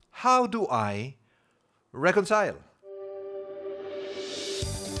how do I reconcile?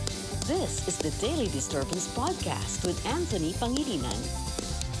 This is the Daily Disturbance Podcast with Anthony Pangilinan.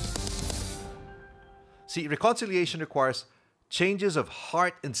 See, reconciliation requires changes of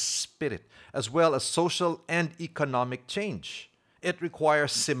heart and spirit, as well as social and economic change. It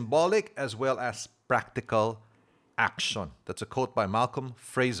requires symbolic as well as practical action. That's a quote by Malcolm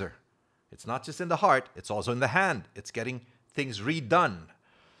Fraser. It's not just in the heart, it's also in the hand. It's getting things redone,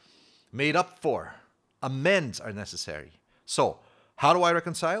 made up for. Amends are necessary. So, how do I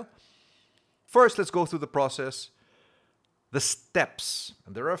reconcile? First, let's go through the process, the steps.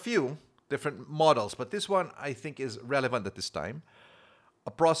 And there are a few different models, but this one I think is relevant at this time.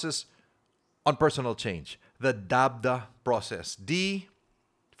 A process on personal change. The DABDA process. D,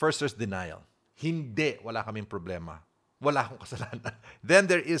 first there's denial. Hindi, wala kaming problema. Wala akong kasalanan. Then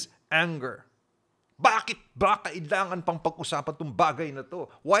there is anger. Bakit ba kailangan pang pag-usapan tong bagay na to?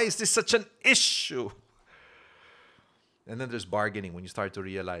 Why is this such an issue? And then there's bargaining when you start to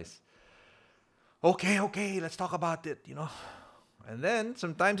realize, okay, let's talk about it, And then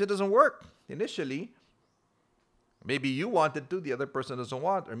sometimes it doesn't work initially. Maybe you wanted to, the other person doesn't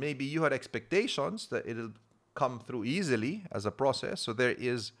want, or maybe you had expectations that it'll come through easily as a process. So there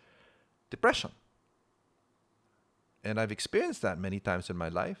is depression. And I've experienced that many times in my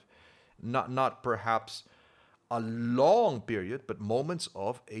life. Not perhaps a long period, but moments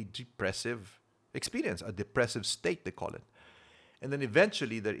of a depressive experience, a depressive state, they call it. And then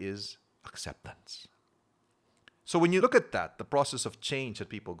eventually there is acceptance. So when you look at that, the process of change that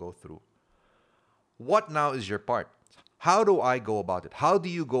people go through, what now is your part? How do I go about it? How do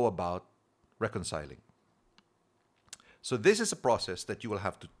you go about reconciling? So this is a process that you will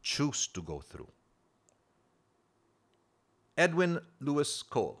have to choose to go through. Edwin Louis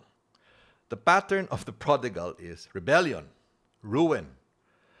Cole. The pattern of the prodigal is rebellion, ruin,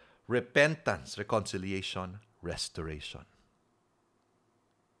 repentance, reconciliation, restoration.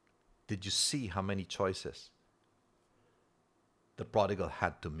 Did you see how many choices the prodigal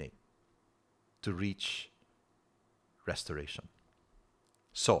had to make to reach restoration?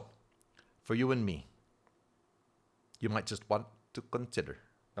 So, for you and me, you might just want to consider,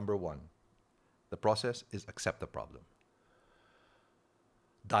 number one, the process is accept the problem.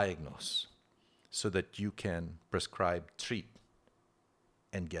 Diagnose so that you can prescribe, treat,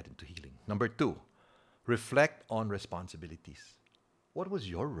 and get into healing. Number two, reflect on responsibilities. What was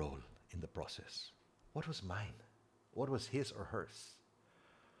your role in the process? What was mine? What was his or hers?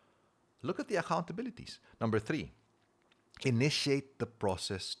 Look at the accountabilities. Number three, initiate the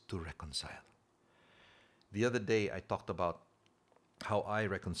process to reconcile. The other day, I talked about how I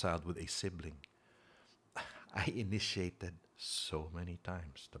reconciled with a sibling. I initiated so many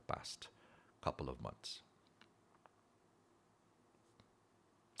times the past couple of months.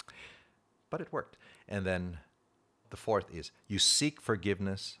 But it worked. And then the fourth is you seek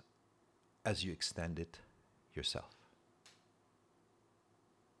forgiveness as you extend it yourself.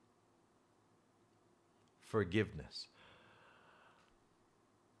 Forgiveness.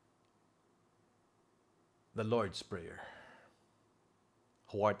 The Lord's Prayer.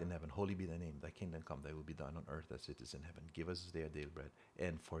 Who art in heaven, holy be thy name. Thy kingdom come, thy will be done on earth as it is in heaven. Give us this day our daily bread,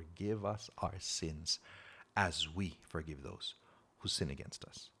 and forgive us our sins as we forgive those who sin against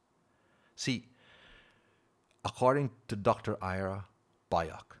us. See, according to Dr. Ira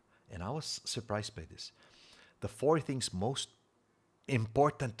Byock, and I was surprised by this, the four things most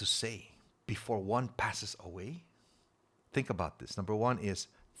important to say before one passes away, think about this. Number one is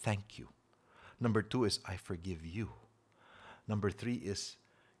thank you. Number two is I forgive you. Number three is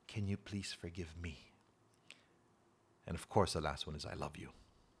can you please forgive me? And of course, the last one is I love you.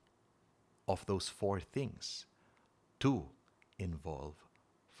 Of those four things, two involve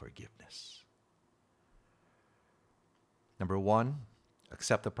forgiveness. Number one,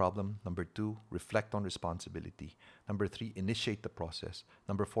 accept the problem. Number two, reflect on responsibility. Number three, initiate the process.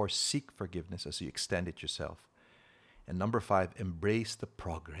 Number four, seek forgiveness as you extend it yourself. And number five, embrace the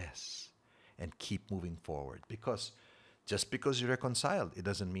progress and keep moving forward. Because just because you reconciled, it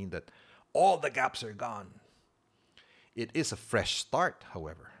doesn't mean that all the gaps are gone. It is a fresh start,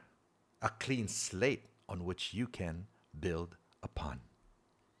 however, a clean slate on which you can build upon.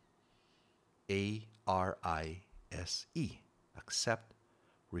 A.R.I.S.E. Accept,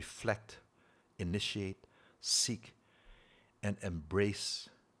 reflect, initiate, seek, and embrace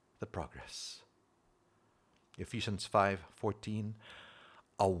the progress. Ephesians 5:14.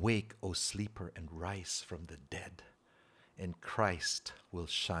 Awake, O sleeper, and rise from the dead, and Christ will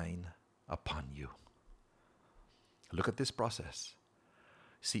shine upon you. Look at this process.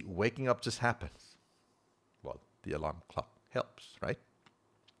 See, waking up just happens. Well, the alarm clock helps, right?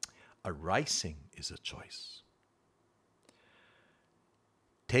 Arising is a choice.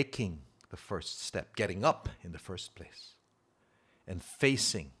 Taking the first step, getting up in the first place, and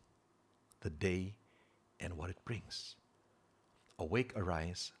facing the day and what it brings. Awake,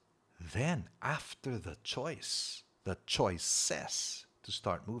 arise. Then, after the choice says to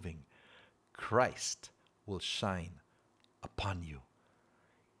start moving, Christ will shine upon you.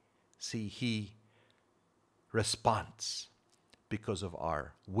 See, He responds because of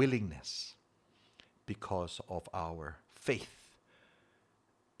our willingness, because of our faith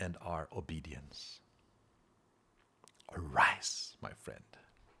and our obedience. Arise, my friend.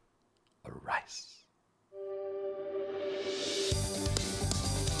 Arise.